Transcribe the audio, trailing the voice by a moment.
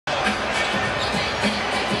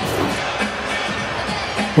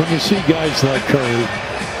When you see guys like Curry,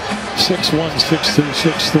 6'1", 6'2",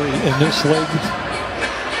 6'3", in this league,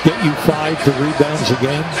 get you 5 to rebounds a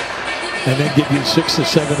game, and then give you 6 to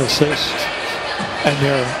 7 assists, and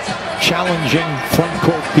they're challenging front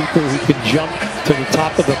court people who can jump to the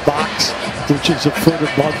top of the box, which is a foot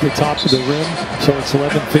above the top of the rim, so it's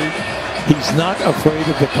 11 feet. He's not afraid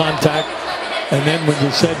of the contact. And then when you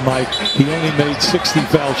said, Mike, he only made 60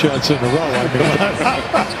 foul shots in a row, I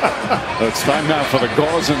mean. It's time now for the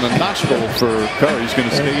gauze in the nostril for Curry. He's going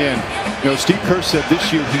to stay in. You know, Steve Kerr said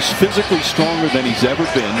this year he's physically stronger than he's ever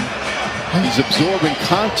been. He's absorbing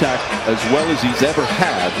contact as well as he's ever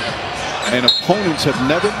had. And opponents have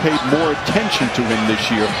never paid more attention to him this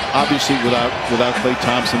year. Obviously, without Klay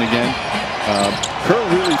Thompson again. Kerr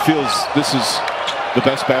really feels this is the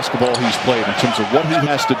best basketball he's played in terms of what he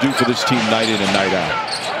has to do for this team night in and night out.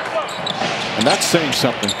 And that's saying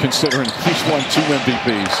something considering he's won 2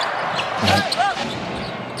 MVPs.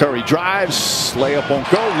 Curry drives, layup won't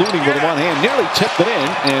go. Looney with one hand nearly tipped it in,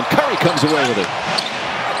 and Curry comes away with it.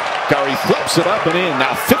 Curry flips it up and in.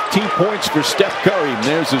 Now 15 points for Steph Curry. And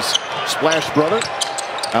there's his splash brother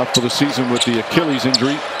out for the season with the Achilles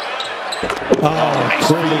injury. Nice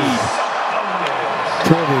feed.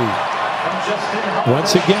 Pretty.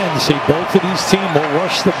 Once again, see, both of these teams will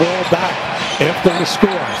rush the ball back after the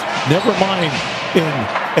score. Never mind in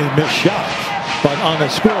a missed shot. But on a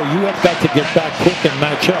score, you have got to get back quick and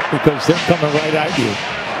match up because they're coming right at you.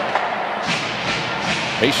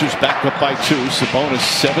 Pacers back up by 2. Sabonis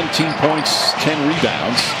 17 points, 10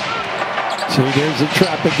 rebounds. See, there's a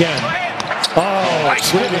trap again. Oh, nice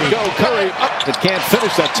way to go. Curry up. It can't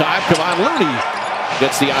finish that time. Come on, Looney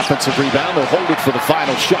gets the offensive rebound. They'll hold it for the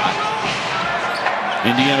final shot.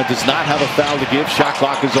 Indiana does not have a foul to give. Shot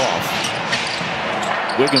clock is off.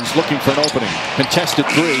 Wiggins looking for an opening. Contested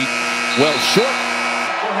 3. Well short.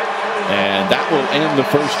 And that will end the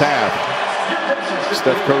first half.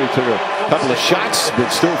 Steph Curry took a couple of shots, but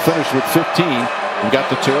still finished with 15. We got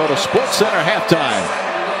the Toyota Sports Center halftime,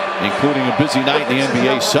 including a busy night in the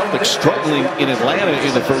NBA. Celtics struggling in Atlanta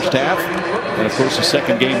in the first half. And of course, the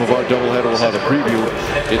second game of our doubleheader will have a preview.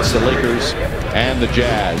 It's the Lakers and the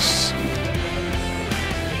Jazz.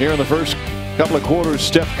 Here in the first couple of quarters,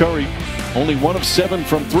 Steph Curry only 1 of 7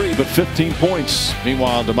 from 3, but 15 points.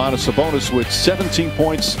 Meanwhile, Domantas Sabonis with 17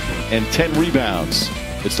 points and 10 rebounds.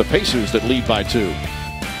 It's the Pacers that lead by 2.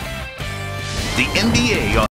 The NBA